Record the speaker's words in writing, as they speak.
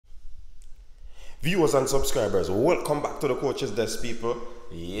Viewers and subscribers, welcome back to the Coach's Desk, people.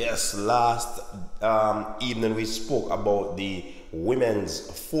 Yes, last evening we spoke about the women's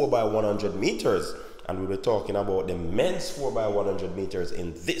 4x100 meters, and we were talking about the men's 4x100 meters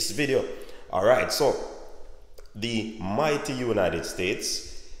in this video. All right, so the mighty United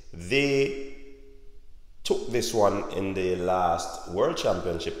States, they took this one in the last World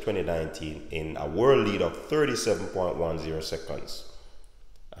Championship 2019 in a world lead of 37.10 seconds.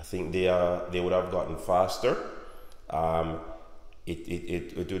 I think they would have gotten faster.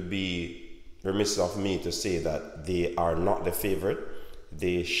 It would be remiss of me to say that they are not the favorite.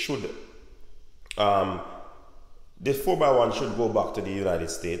 They should, the 4x1 should go back to the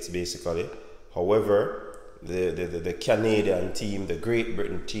United States basically. However, the Canadian team, the Great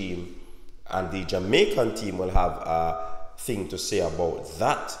Britain team, and the Jamaican team will have a thing to say about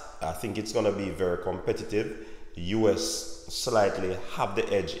that. I think it's going to be very competitive. US slightly have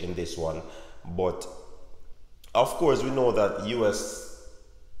the edge in this one, but of course we know that US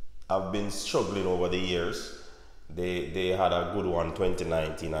have been struggling over the years. They had a good one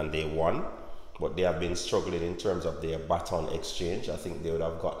 2019 and they won, but they have been struggling in terms of their baton exchange. I think they would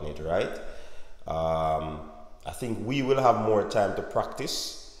have gotten it right. I think we will have more time to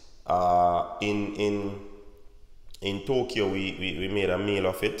practice. In Tokyo we made a meal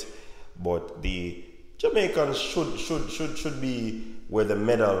of it, but the Jamaicans should be where the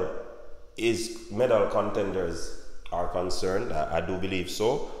medal contenders are concerned. I do believe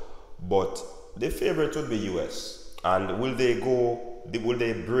so, but the favorite would be US. And will they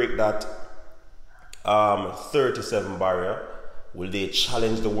break that 37 barrier? Will they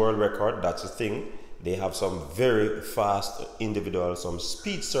challenge the world record? That's the thing. They have some very fast individuals, some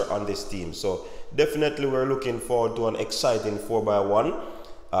speedster on this team. So definitely we're looking forward to an exciting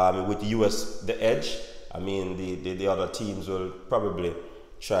 4x1 with US the edge. I mean, the other teams will probably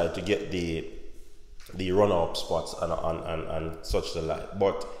try to get the runner-up spots and such the like.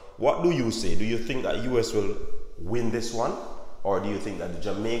 But what do you say? Do you think that US will win this one, or do you think that the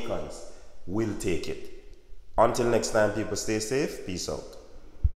Jamaicans will take it? Until next time, people, stay safe. Peace out.